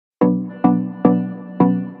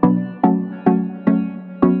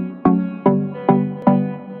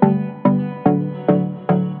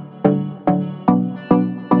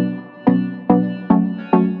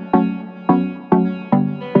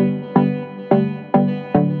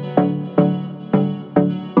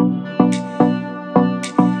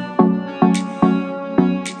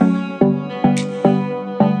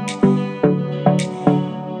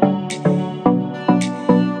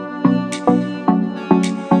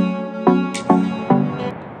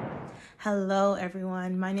Hello,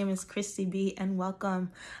 everyone. My name is Christy Bee, and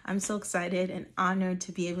welcome. I'm so excited and honored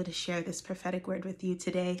to be able to share this prophetic word with you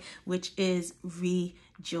today, which is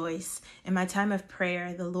rejoice. In my time of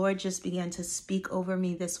prayer, the Lord just began to speak over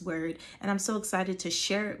me this word, and I'm so excited to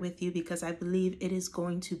share it with you because I believe it is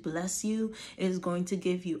going to bless you, it is going to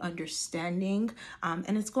give you understanding,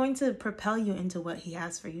 and it's going to propel you into what He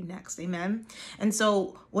has for you next. Amen. And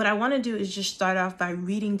so what I want to do is just start off by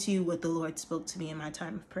reading to you what the Lord spoke to me in my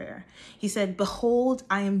time of prayer. He said, "Behold,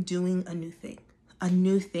 I am doing a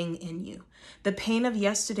new thing in you. The pain of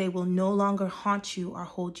yesterday will no longer haunt you or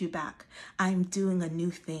hold you back. I am doing a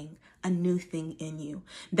new thing in you.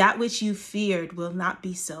 That which you feared will not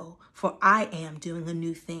be so, for I am doing a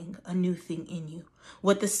new thing in you.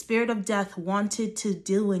 What the spirit of death wanted to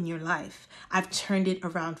do in your life, I've turned it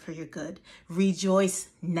around for your good. Rejoice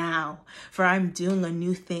now, for I'm doing a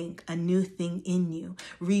new thing in you.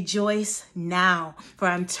 Rejoice now, for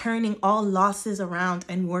I'm turning all losses around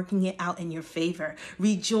and working it out in your favor.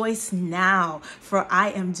 Rejoice now, for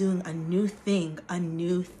I am doing a new thing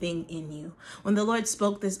in you." When the Lord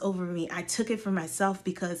spoke this over me, I took it for myself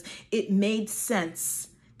because it made sense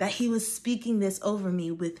that He was speaking this over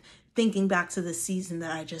me with thinking back to the season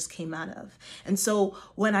that I just came out of. And so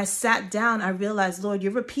when I sat down, I realized, Lord,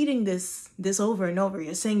 you're repeating this over and over.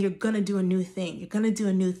 You're saying you're going to do a new thing. You're going to do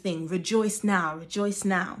a new thing. Rejoice now, rejoice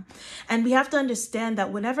now. And we have to understand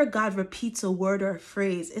that whenever God repeats a word or a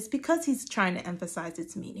phrase, it's because He's trying to emphasize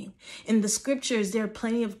its meaning. In the scriptures, there are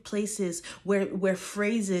plenty of places where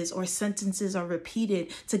phrases or sentences are repeated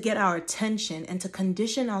to get our attention and to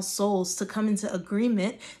condition our souls to come into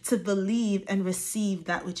agreement, to believe and receive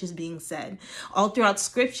that which is being said. All throughout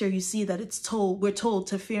scripture, you see that we're told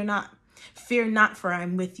to fear not. Fear not, for I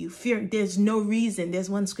am with you. There's no reason.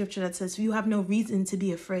 There's one scripture that says, you have no reason to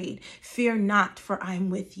be afraid. Fear not, for I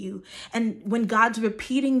am with you. And when God's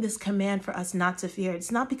repeating this command for us not to fear,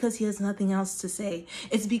 it's not because He has nothing else to say.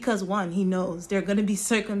 It's because, one, He knows there are going to be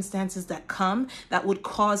circumstances that come that would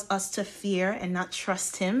cause us to fear and not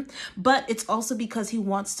trust Him. But it's also because He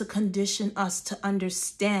wants to condition us to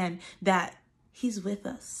understand that He's with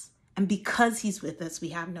us. And because He's with us, we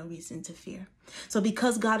have no reason to fear. So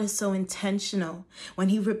because God is so intentional, when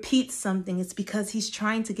He repeats something, it's because He's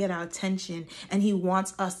trying to get our attention and He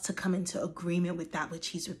wants us to come into agreement with that which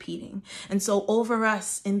He's repeating. And so over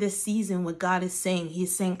us in this season, what God is saying,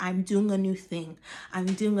 He's saying, I'm doing a new thing.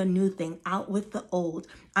 I'm doing a new thing. Out with the old.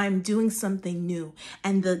 I'm doing something new.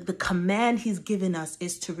 And the command He's given us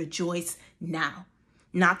is to rejoice now.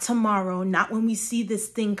 Not tomorrow, not when we see this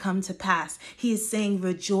thing come to pass. He is saying,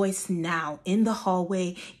 rejoice now, in the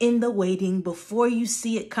hallway, in the waiting, before you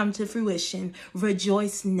see it come to fruition.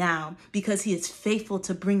 Rejoice now, because He is faithful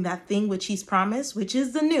to bring that thing which He's promised, which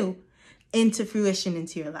is the new, into fruition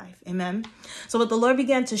into your life. Amen. So what the Lord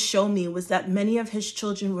began to show me was that many of His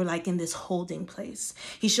children were like in this holding place.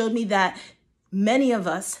 He showed me that many of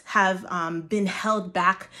us have been held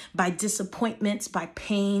back by disappointments, by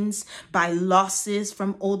pains, by losses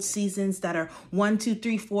from old seasons that are 1, 2,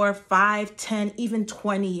 3, 4, 5, 10, even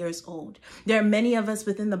 20 years old. There are many of us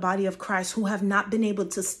within the body of Christ who have not been able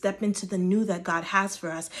to step into the new that God has for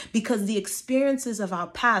us because the experiences of our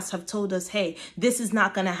past have told us, hey, this is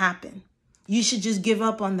not going to happen. You should just give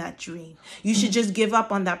up on that dream. You should just give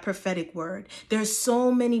up on that prophetic word. There's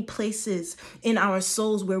so many places in our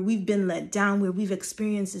souls where we've been let down, where we've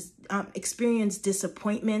experienced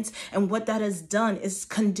disappointments. And what that has done is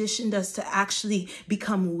conditioned us to actually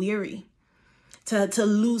become weary, to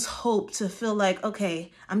lose hope, to feel like,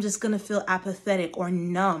 okay, I'm just going to feel apathetic or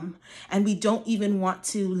numb. And we don't even want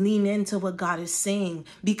to lean into what God is saying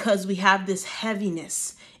because we have this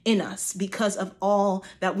heaviness in us because of all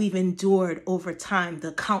that we've endured over time,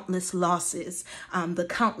 the countless losses, the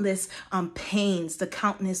countless pains, the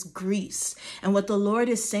countless griefs. And what the Lord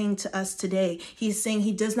is saying to us today, He's saying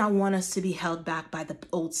He does not want us to be held back by the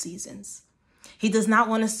old seasons. He does not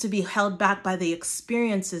want us to be held back by the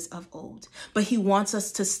experiences of old, but He wants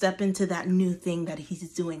us to step into that new thing that He's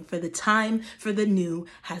doing. For the time for the new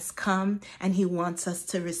has come, and He wants us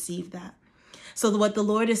to receive that. So what the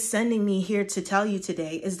Lord is sending me here to tell you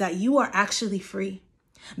today is that you are actually free.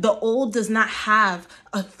 The old does not have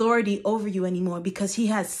authority over you anymore because He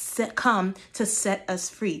has come to set us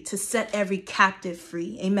free, to set every captive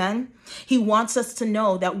free. Amen. He wants us to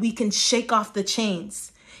know that we can shake off the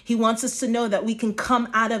chains. He wants us to know that we can come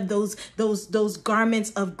out of those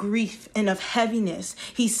garments of grief and of heaviness.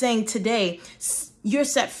 He's saying today, you're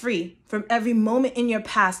set free from every moment in your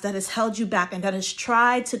past that has held you back and that has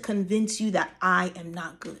tried to convince you that I am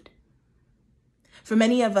not good. For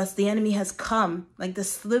many of us, the enemy has come like the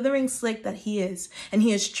slithering snake that he is, and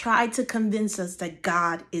he has tried to convince us that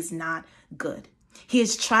God is not good. He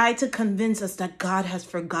has tried to convince us that God has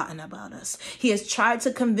forgotten about us. He has tried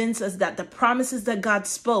to convince us that the promises that God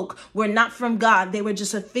spoke were not from God. They were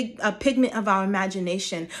just a pigment of our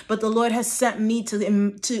imagination. But the Lord has sent me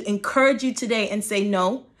to encourage you today and say,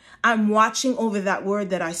 no, I'm watching over that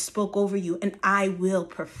word that I spoke over you, and I will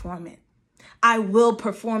perform it. I will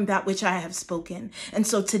perform that which I have spoken. And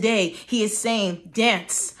so today he is saying,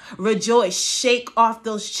 dance, rejoice, shake off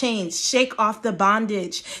those chains, shake off the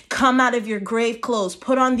bondage, come out of your grave clothes,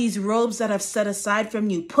 put on these robes that I've set aside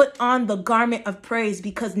from you, put on the garment of praise,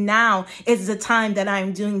 because now is the time that I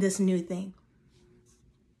am doing this new thing.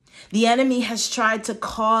 The enemy has tried to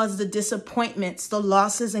cause the disappointments, the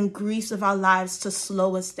losses and griefs of our lives to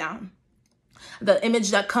slow us down. The image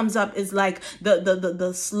that comes up is like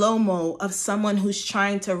the slow-mo of someone who's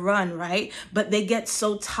trying to run, right? But they get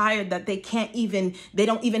so tired that they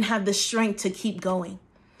don't even have the strength to keep going.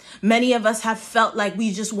 Many of us have felt like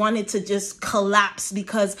we just wanted to just collapse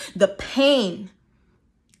because the pain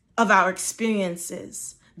of our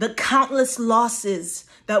experiences, the countless losses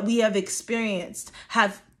that we have experienced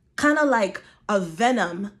have kind of like a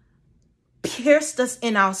venom pierced us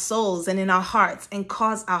in our souls and in our hearts and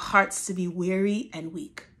caused our hearts to be weary and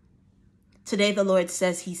weak. Today, the Lord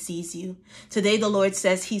says he sees you. Today, the Lord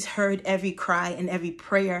says he's heard every cry and every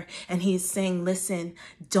prayer. And he is saying, listen,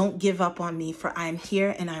 don't give up on me, for I'm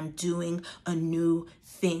here and I'm doing a new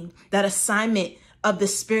thing. That assignment of the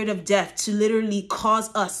spirit of death to literally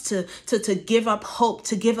cause us to give up hope,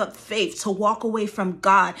 to give up faith, to walk away from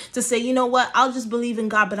God, to say, you know what, I'll just believe in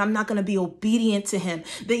God, but I'm not going to be obedient to him.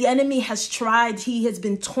 The enemy has tried. He has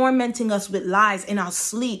been tormenting us with lies in our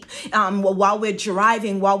sleep, while we're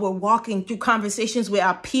driving, while we're walking through conversations with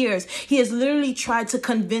our peers. He has literally tried to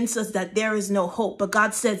convince us that there is no hope. But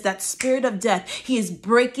God says that spirit of death, he is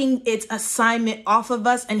breaking its assignment off of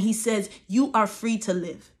us. And he says, you are free to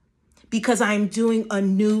live. Because I am doing a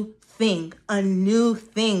new thing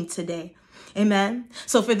today. Amen.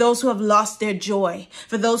 So for those who have lost their joy,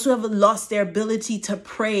 for those who have lost their ability to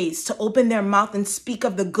praise, to open their mouth and speak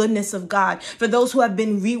of the goodness of God, for those who have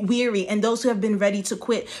been weary and those who have been ready to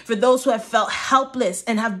quit, for those who have felt helpless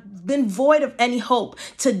and have been void of any hope,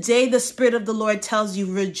 today the Spirit of the Lord tells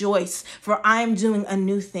you, rejoice, for I am doing a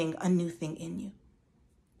new thing in you.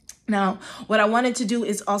 Now, what I wanted to do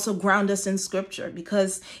is also ground us in scripture,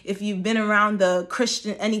 because if you've been around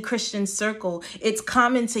any Christian circle, it's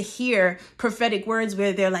common to hear prophetic words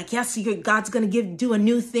where they're like, yes, God's going to do a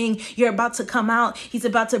new thing. You're about to come out. He's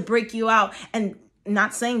about to break you out. And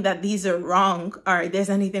not saying that these are wrong or there's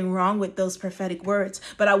anything wrong with those prophetic words,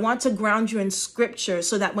 but I want to ground you in scripture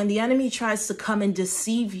so that when the enemy tries to come and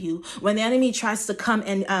deceive you, when the enemy tries to come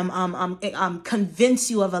and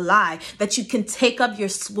convince you of a lie, that you can take up your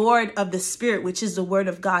sword of the Spirit, which is the word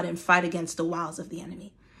of God, and fight against the wiles of the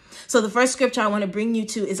enemy. So the first scripture I want to bring you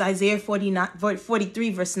to is Isaiah 43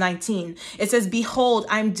 verse 19. It says, behold,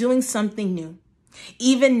 I'm doing something new.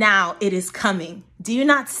 Even now it is coming. Do you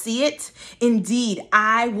not see it? Indeed,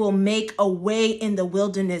 I will make a way in the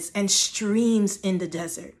wilderness and streams in the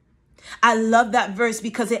desert. I love that verse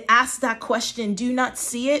because it asks that question. Do you not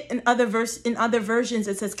see it? In other versions,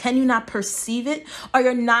 it says, can you not perceive it? Are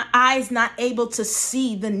your eyes not able to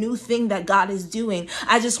see the new thing that God is doing?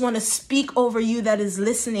 I just want to speak over you that is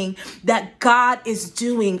listening, that God is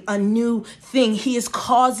doing a new thing. He is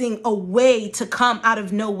causing a way to come out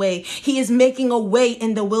of no way. He is making a way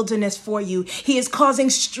in the wilderness for you. He is causing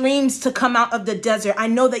streams to come out of the desert. I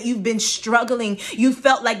know that you've been struggling. You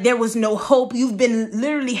felt like there was no hope. You've been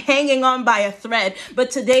literally hanging on by a thread. But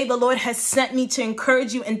today the Lord has sent me to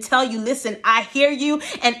encourage you and tell you, listen, I hear you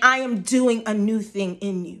and I am doing a new thing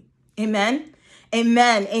in you. Amen.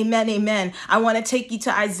 Amen. Amen. Amen. I want to take you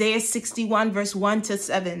to Isaiah 61 verse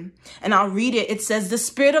 1-7 and I'll read it. It says, the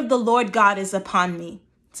Spirit of the Lord God is upon me.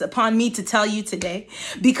 It's upon me to tell you today,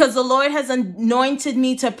 because the Lord has anointed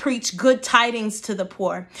me to preach good tidings to the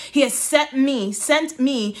poor. He has sent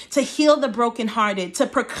me to heal the brokenhearted, to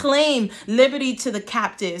proclaim liberty to the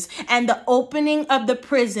captives and the opening of the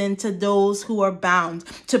prison to those who are bound,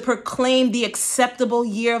 to proclaim the acceptable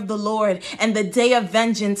year of the Lord and the day of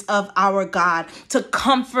vengeance of our God, to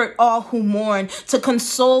comfort all who mourn, to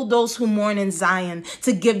console those who mourn in Zion,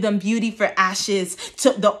 to give them beauty for ashes,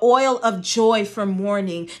 to the oil of joy for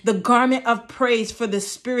mourning, mourning, the garment of praise for the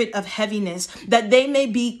spirit of heaviness, that they may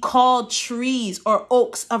be called trees or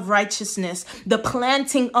oaks of righteousness, the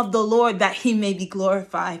planting of the Lord, that he may be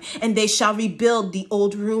glorified. And they shall rebuild the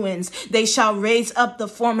old ruins. They shall raise up the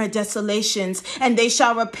former desolations, and they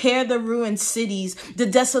shall repair the ruined cities, the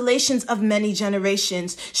desolations of many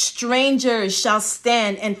generations. Strangers shall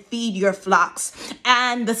stand and feed your flocks,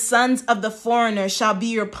 and the sons of the foreigner shall be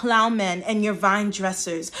your plowmen and your vine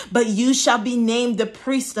dressers. But you shall be named the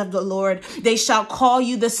priest of the Lord. They shall call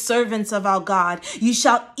you the servants of our God. You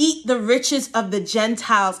shall eat the riches of the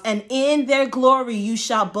Gentiles, and in their glory you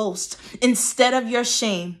shall boast. Instead of your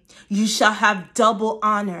shame, you shall have double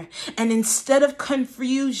honor, and instead of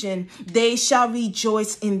confusion, they shall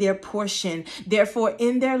rejoice in their portion. Therefore,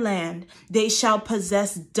 in their land, they shall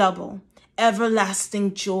possess double.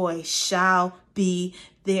 Everlasting joy shall be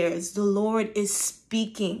theirs. The Lord is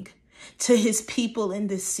speaking to his people in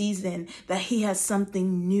this season that he has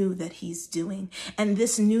something new that he's doing. And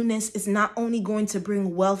this newness is not only going to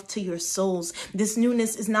bring wealth to your souls. This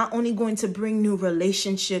newness is not only going to bring new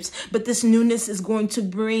relationships, but this newness is going to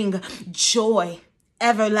bring joy,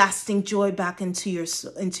 everlasting joy back into your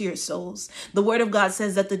souls. The word of God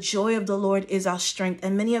says that the joy of the Lord is our strength.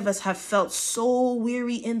 And many of us have felt so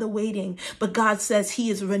weary in the waiting, but God says he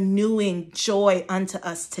is renewing joy unto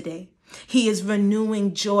us today. He is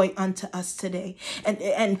renewing joy unto us today.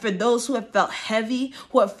 And for those who have felt heavy,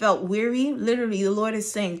 who have felt weary, literally the Lord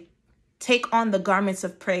is saying, take on the garments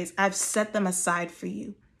of praise. I've set them aside for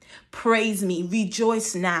you. Praise me,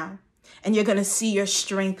 rejoice now. And you're going to see your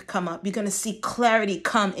strength come up. You're going to see clarity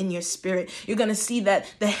come in your spirit. You're going to see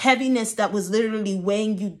that the heaviness that was literally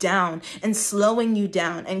weighing you down and slowing you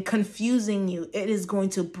down and confusing you, it is going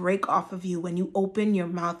to break off of you when you open your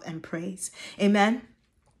mouth and praise. Amen.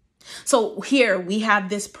 So here we have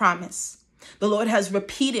this promise. The Lord has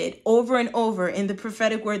repeated over and over in the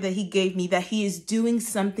prophetic word that he gave me that he is doing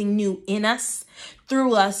something new in us,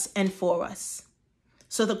 through us, and for us.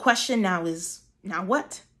 So the question now is, now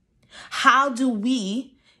what? How do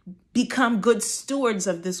we become good stewards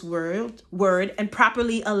of this word and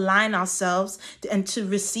properly align ourselves and to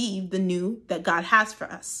receive the new that God has for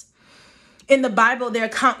us? In the Bible, there are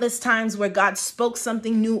countless times where God spoke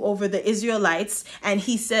something new over the Israelites, and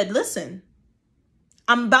he said, listen,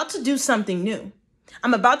 I'm about to do something new.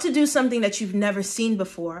 I'm about to do something that you've never seen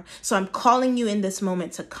before. So I'm calling you in this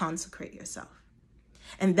moment to consecrate yourself.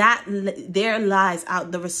 And that there lies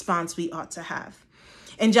out the response we ought to have.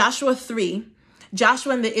 In Joshua 3,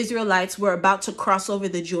 Joshua and the Israelites were about to cross over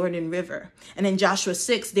the Jordan River. And in Joshua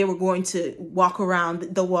 6, they were going to walk around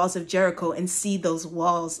the walls of Jericho and see those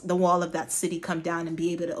walls, the wall of that city come down and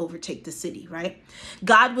be able to overtake the city, right?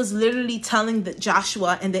 God was literally telling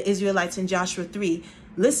Joshua and the Israelites in Joshua 3,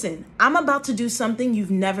 listen, I'm about to do something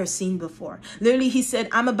you've never seen before. Literally, he said,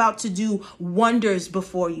 I'm about to do wonders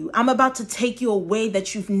before you. I'm about to take you a way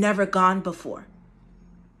that you've never gone before.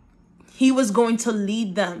 He was going to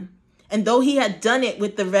lead them. And though he had done it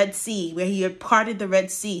with the Red Sea, where he had parted the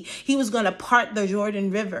Red Sea, he was going to part the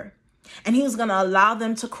Jordan River. And he was going to allow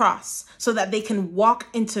them to cross so that they can walk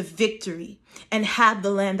into victory and have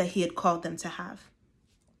the land that he had called them to have.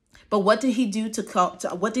 But what did he do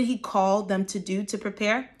what did he call them to do to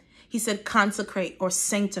prepare? He said, consecrate or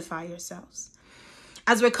sanctify yourselves.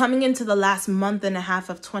 As we're coming into the last month and a half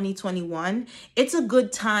of 2021, it's a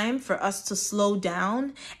good time for us to slow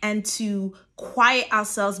down and to quiet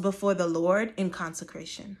ourselves before the Lord in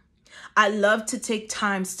consecration. I love to take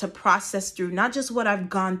times to process through not just what I've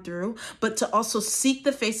gone through, but to also seek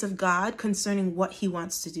the face of God concerning what he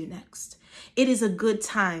wants to do next. It is a good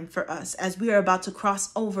time for us as we are about to cross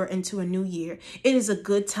over into a new year. It is a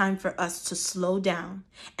good time for us to slow down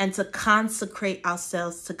and to consecrate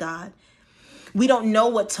ourselves to God. We don't know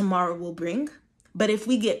what tomorrow will bring, but if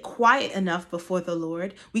we get quiet enough before the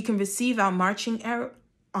Lord, we can receive our marching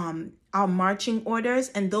orders,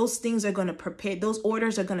 and those things are going to prepare. Those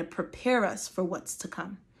orders are going to prepare us for what's to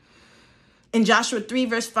come. In Joshua 3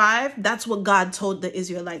 verse 5, that's what God told the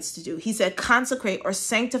Israelites to do. He said, consecrate or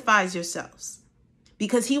sanctify yourselves,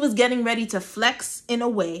 because he was getting ready to flex in a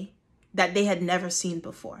way that they had never seen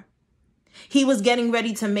before. He was getting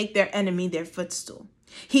ready to make their enemy their footstool.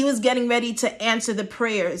 He was getting ready to answer the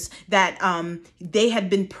prayers that they had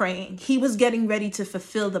been praying. He was getting ready to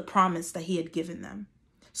fulfill the promise that he had given them.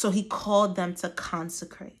 So he called them to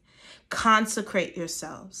consecrate. Consecrate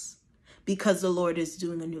yourselves, because the Lord is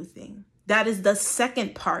doing a new thing. That is the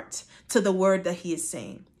second part to the word that he is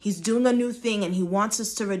saying. He's doing a new thing and he wants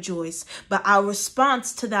us to rejoice. But our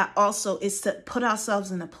response to that also is to put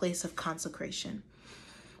ourselves in a place of consecration.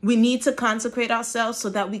 We need to consecrate ourselves so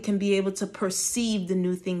that we can be able to perceive the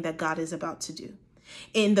new thing that God is about to do.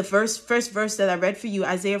 In the first verse that I read for you,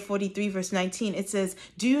 Isaiah 43 verse 19, it says,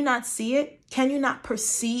 do you not see it? Can you not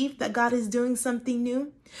perceive that God is doing something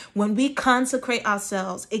new? When we consecrate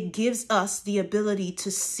ourselves, it gives us the ability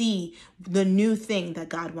to see the new thing that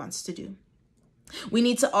God wants to do. We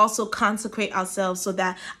need to also consecrate ourselves so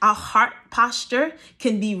that our heart posture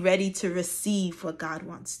can be ready to receive what God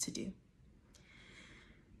wants to do.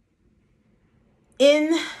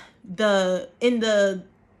 In the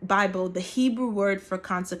Bible, the Hebrew word for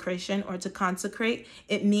consecration, or to consecrate,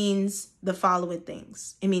 it means the following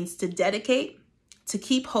things. It means to dedicate, to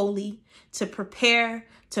keep holy, to prepare,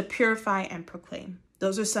 to purify, and proclaim.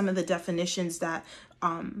 Those are some of the definitions that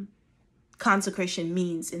consecration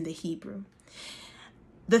means in the Hebrew.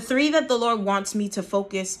 The three that the Lord wants me to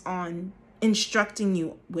focus on instructing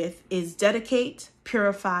you with is dedicate,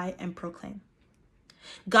 purify, and proclaim.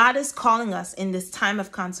 God is calling us in this time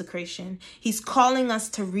of consecration. He's calling us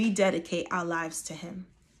to rededicate our lives to him.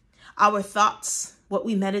 Our thoughts, what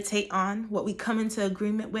we meditate on, what we come into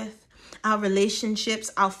agreement with, our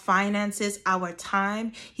relationships, our finances, our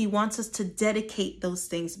time. He wants us to dedicate those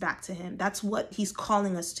things back to him. That's what he's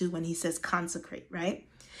calling us to when he says consecrate, right?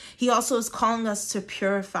 He also is calling us to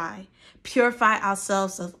purify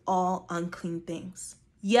ourselves of all unclean things.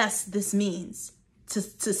 Yes, this means to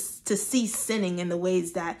cease sinning in the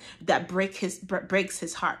ways that breaks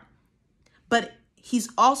his heart. But he's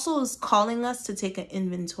also is calling us to take an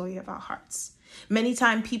inventory of our hearts. Many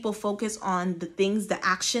times people focus on the things, the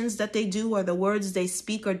actions that they do, or the words they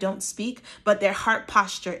speak or don't speak, but their heart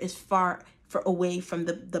posture is far away from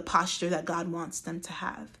the posture that God wants them to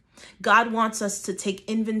have. God wants us to take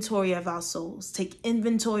inventory of our souls, take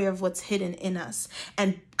inventory of what's hidden in us,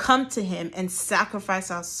 and come to him and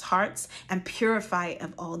sacrifice our hearts and purify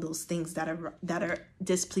of all those things that are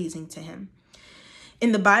displeasing to him.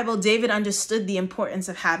 In the Bible, David understood the importance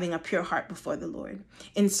of having a pure heart before the Lord.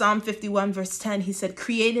 In Psalm 51 verse 10, he said,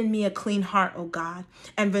 create in me a clean heart, O God,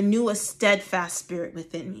 and renew a steadfast spirit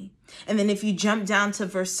within me. And then if you jump down to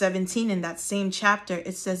verse 17 in that same chapter,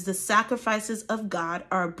 it says, the sacrifices of God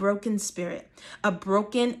are a broken spirit, a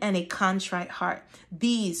broken and a contrite heart.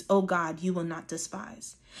 These, O God, you will not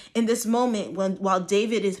despise. In this moment, while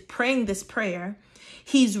David is praying this prayer,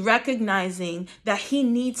 he's recognizing that he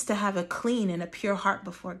needs to have a clean and a pure heart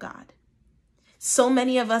before God. So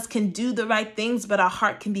many of us can do the right things, but our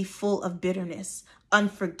heart can be full of bitterness,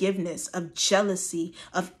 unforgiveness, of jealousy,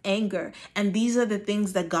 of anger. And these are the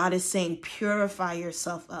things that God is saying, purify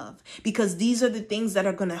yourself of, because these are the things that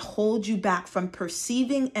are going to hold you back from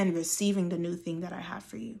perceiving and receiving the new thing that I have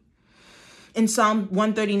for you. In Psalm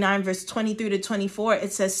 139, verse 23 to 24,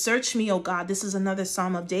 it says, search me, O God. This is another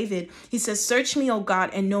Psalm of David. He says, search me, O God,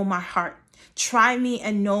 and know my heart. Try me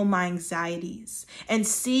and know my anxieties, and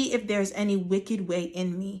see if there's any wicked way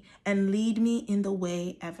in me, and lead me in the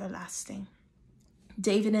way everlasting.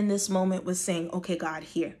 David in this moment was saying, okay, God,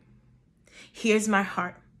 here's my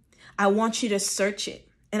heart. I want you to search it,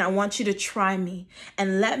 and I want you to try me,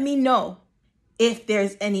 and let me know if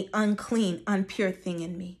there's any unclean, impure thing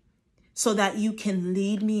in me, so that you can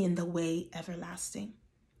lead me in the way everlasting.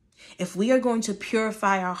 If we are going to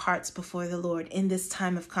purify our hearts before the Lord in this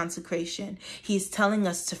time of consecration, he's telling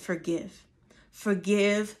us to forgive.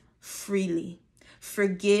 Forgive freely.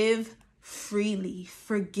 Forgive freely.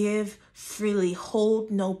 Forgive freely.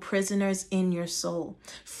 Hold no prisoners in your soul.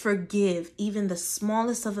 Forgive even the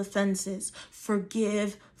smallest of offenses.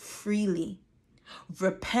 Forgive freely.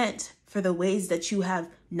 Repent for the ways that you have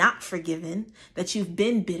not forgiven, that you've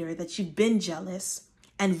been bitter, that you've been jealous,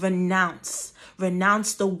 and renounce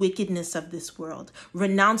the wickedness of this world.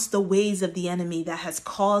 Renounce the ways of the enemy that has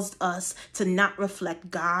caused us to not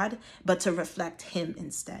reflect God, but to reflect him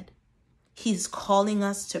instead. He's calling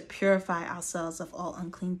us to purify ourselves of all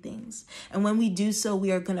unclean things. And when we do so,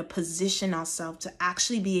 we are going to position ourselves to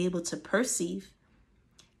actually be able to perceive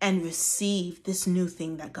and receive this new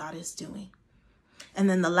thing that God is doing. And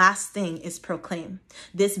then the last thing is proclaim.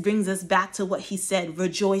 This brings us back to what he said,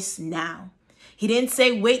 rejoice now. He didn't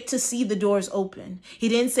say wait to see the doors open. He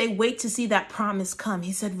didn't say wait to see that promise come.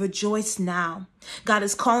 He said rejoice now. God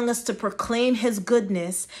is calling us to proclaim his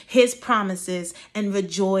goodness, his promises, and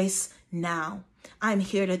rejoice now. I'm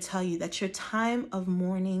here to tell you that your time of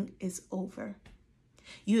mourning is over.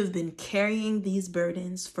 You have been carrying these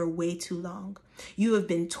burdens for way too long. You have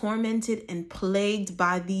been tormented and plagued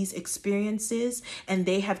by these experiences, and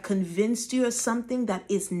they have convinced you of something that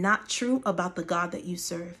is not true about the God that you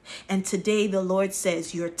serve. And today the Lord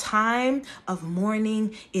says your time of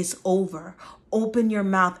mourning is over. Open your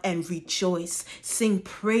mouth and rejoice. Sing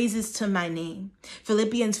praises to my name.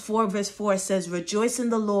 Philippians 4 verse 4 says, rejoice in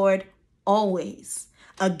the Lord always.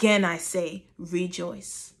 Again, I say,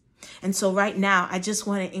 rejoice. And so right now, I just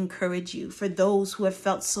want to encourage you, for those who have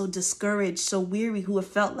felt so discouraged, so weary, who have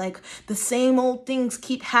felt like the same old things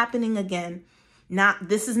keep happening again.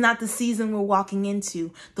 This is not the season we're walking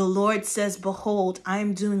into. The Lord says, behold, I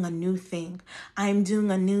am doing a new thing. I am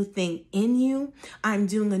doing a new thing in you. I'm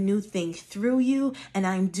doing a new thing through you, and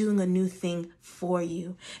I'm doing a new thing for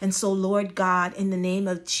you. And so, Lord God, in the name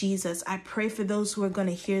of Jesus, I pray for those who are going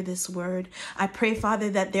to hear this word. I pray, Father,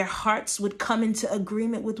 that their hearts would come into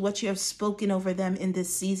agreement with what you have spoken over them in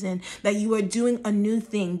this season, that you are doing a new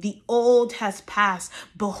thing. The old has passed.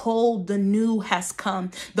 Behold, the new has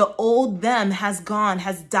come. The old them has gone,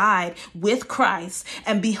 has died with Christ,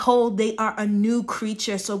 and behold, they are a new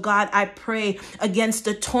creature. So God, I pray against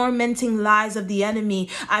the tormenting lies of the enemy.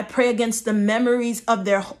 I pray against the memories of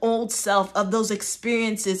their old self, of those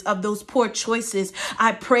experiences, of those poor choices.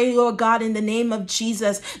 I pray, Lord God, in the name of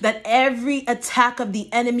Jesus, that every attack of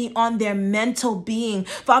the enemy on their mental being,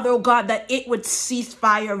 Father, oh God, that it would cease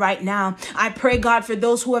fire right now. I pray, God, for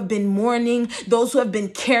those who have been mourning, those who have been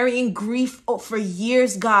carrying grief for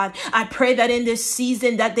years, God, I pray that in this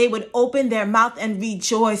season that they would open their mouth and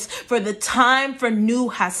rejoice, for the time for new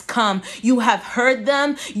has come. You have heard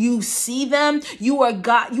them, you see them, you are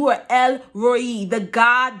God, you are El Roi, the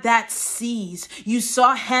God that sees. You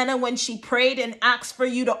saw Hannah when she prayed and asked for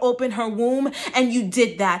you to open her womb, and you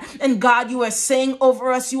did that. And God, you are saying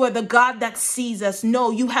over us, you are the God that sees us.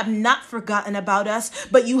 No, you have not forgotten about us,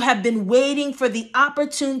 but you have been waiting for the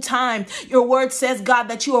opportune time. Your word says, God,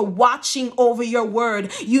 that you are watching over your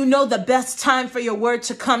word. You know the best time for your word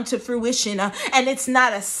to come to fruition, and it's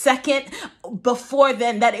not a second before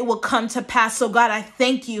then that it will come to pass. So God, I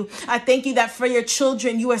thank you. I thank you that for your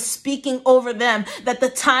children, you are speaking over them, that the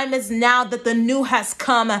time is now, that the new has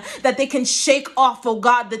come, that they can shake off, oh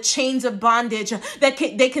God, the chains of bondage, that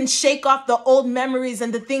they can shake off the old memories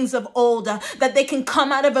and the things of old, that they can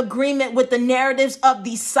come out of agreement with the narratives of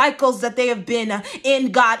these cycles that they have been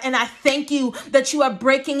in, God. And I thank you that you are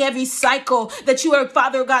breaking every cycle, that you are,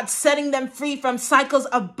 Father God, setting them free from cycles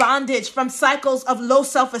of bondage, from cycles of low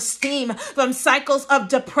self-esteem, from cycles of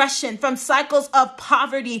depression, from cycles of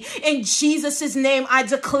poverty. In Jesus' name, I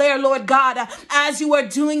declare, Lord God, as you are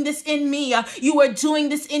doing this in me, you are doing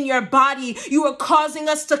this in your body. You are causing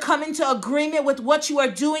us to come into agreement with what you are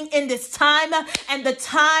doing in this time, and the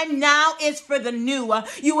time now is for the new.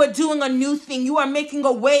 You are doing a new thing. You are making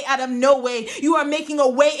a way out of no way. You are making a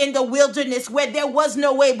way in the wilderness where there was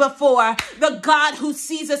no way before. The God who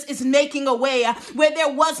sees us is making a way where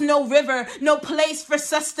there was no river, no place for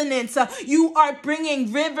sustenance. You are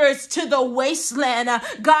bringing rivers to the wasteland.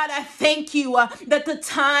 God, I thank you that the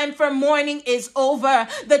time for mourning is over.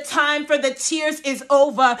 The time for the tears is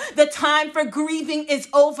over. The time for grieving is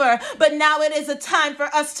over. But now it is a time for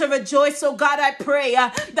us to rejoice. So God, I pray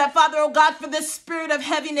that, Father, oh God, for the spirit of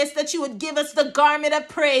heaviness, that you would give us the garment of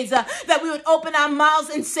praise, that we would open our mouths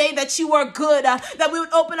and say that you are good, that we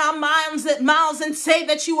would open our mouths and say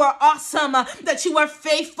that you are awesome, that you are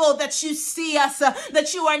faithful, that you see us,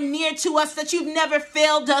 that you are near to us, that you've never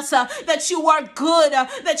failed us, that you are good,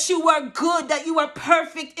 that you are good, that you are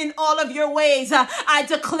perfect in all of your ways. I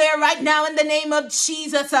declare right now in the name of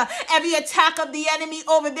Jesus, every attack of the enemy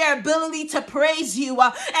over their ability to praise you,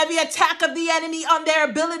 every attack of the enemy on their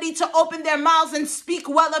ability to open their mouths and speak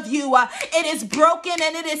well of you, it is broken,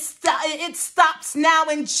 and it stops now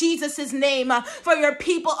in Jesus' name. For your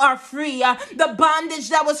people are free. The bondage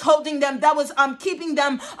that was holding them, that was keeping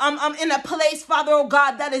them in a place, Father, oh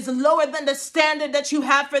God, that is lower than the standard that you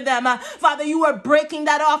have for them. Father, you are breaking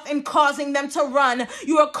that off and causing them to run.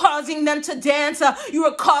 You are causing them to dance. You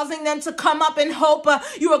are causing them to come up in hope.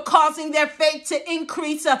 You are causing their faith to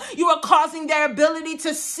increase. You are causing their ability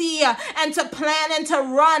to see and to plan and to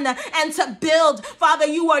run and to build. Father,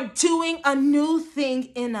 you are doing a new thing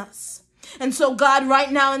in us. And so, God, right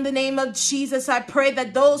now, in the name of Jesus, I pray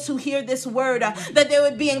that those who hear this word, that they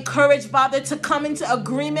would be encouraged, Father, to come into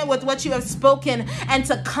agreement with what you have spoken and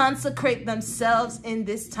to consecrate themselves in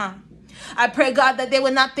this time. I pray, God, that they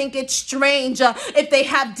would not think it's strange if they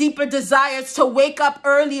have deeper desires to wake up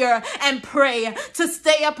earlier and pray, to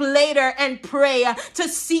stay up later and pray, to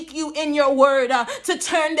seek you in your word, to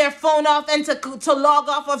turn their phone off and to log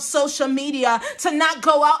off of social media, to not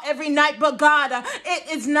go out every night. But God,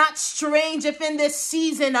 it is not strange if in this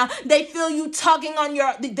season they feel you tugging on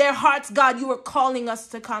their hearts. God, you are calling us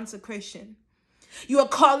to consecration. You are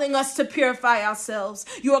calling us to purify ourselves.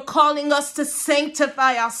 You are calling us to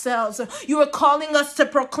sanctify ourselves. You are calling us to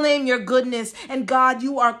proclaim your goodness. And God,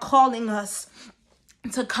 you are calling us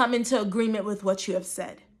to come into agreement with what you have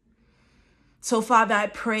said. So, Father, I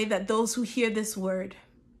pray that those who hear this word,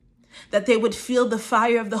 that they would feel the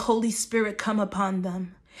fire of the Holy Spirit come upon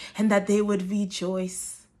them, and that they would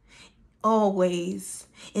rejoice always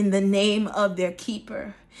in the name of their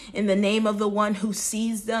keeper, in the name of the one who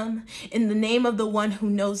sees them, in the name of the one who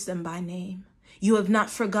knows them by name. You have not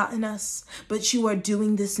forgotten us, but you are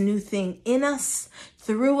doing this new thing in us,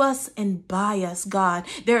 through us, and by us, God.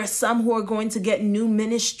 There are some who are going to get new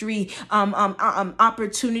ministry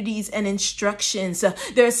opportunities and instructions.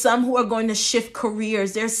 There are some who are going to shift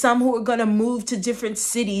careers. There are some who are going to move to different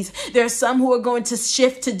cities. There are some who are going to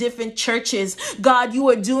shift to different churches. God, you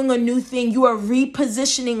are doing a new thing. You are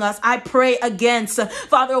repositioning us. I pray against,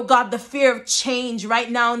 Father, oh God, the fear of change right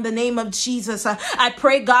now in the name of Jesus. I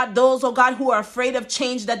pray, God, those, oh God, who are afraid of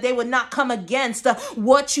change, that they would not come against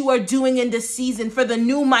what you are doing in this season, for the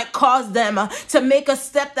new might cause them to make a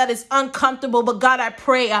step that is uncomfortable. But God, I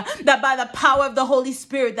pray that by the power of the Holy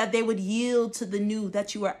Spirit, that they would yield to the new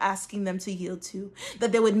that you are asking them to yield to,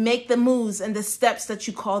 that they would make the moves and the steps that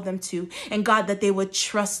you call them to. And God, that they would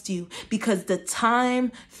trust you, because the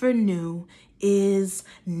time for new is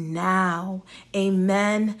now.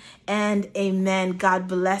 Amen and amen. God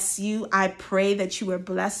bless you. I pray that you are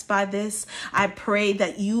blessed by this. I pray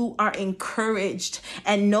that you are encouraged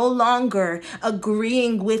and no longer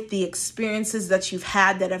agreeing with the experiences that you've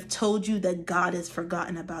had that have told you that God has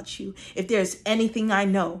forgotten about you. If there's anything I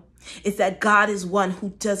know, it's that God is one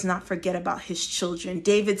who does not forget about his children.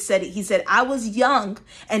 David said it. He said, I was young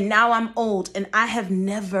and now I'm old, and I have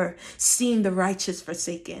never seen the righteous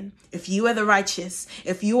forsaken. If you are the righteous,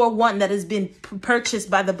 if you are one that has been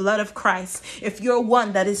purchased by the blood of Christ, if you're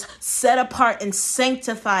one that is set apart and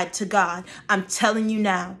sanctified to God, I'm telling you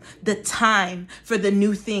now, the time for the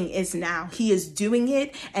new thing is now. He is doing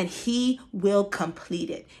it and he will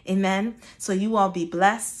complete it. Amen. So you all be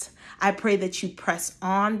blessed. I pray that you press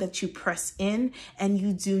on, that you press in, and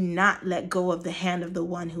you do not let go of the hand of the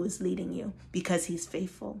one who is leading you, because he's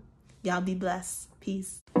faithful. Y'all be blessed.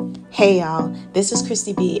 Peace. Hey y'all, this is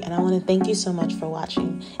Christy Bee, and I want to thank you so much for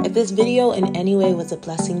watching. If this video in any way was a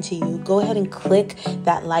blessing to you, go ahead and click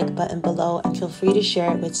that like button below, and feel free to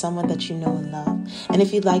share it with someone that you know and love. And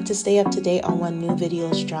if you'd like to stay up to date on when new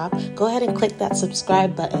videos drop, go ahead and click that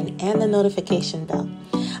subscribe button and the notification bell.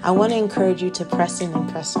 I want to encourage you to press in and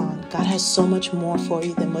press on. God has so much more for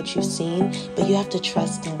you than what you've seen, but you have to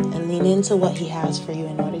trust him and lean into what he has for you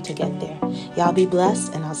in order to get there. Y'all be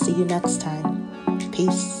blessed, and I'll see you next time.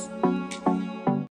 Peace.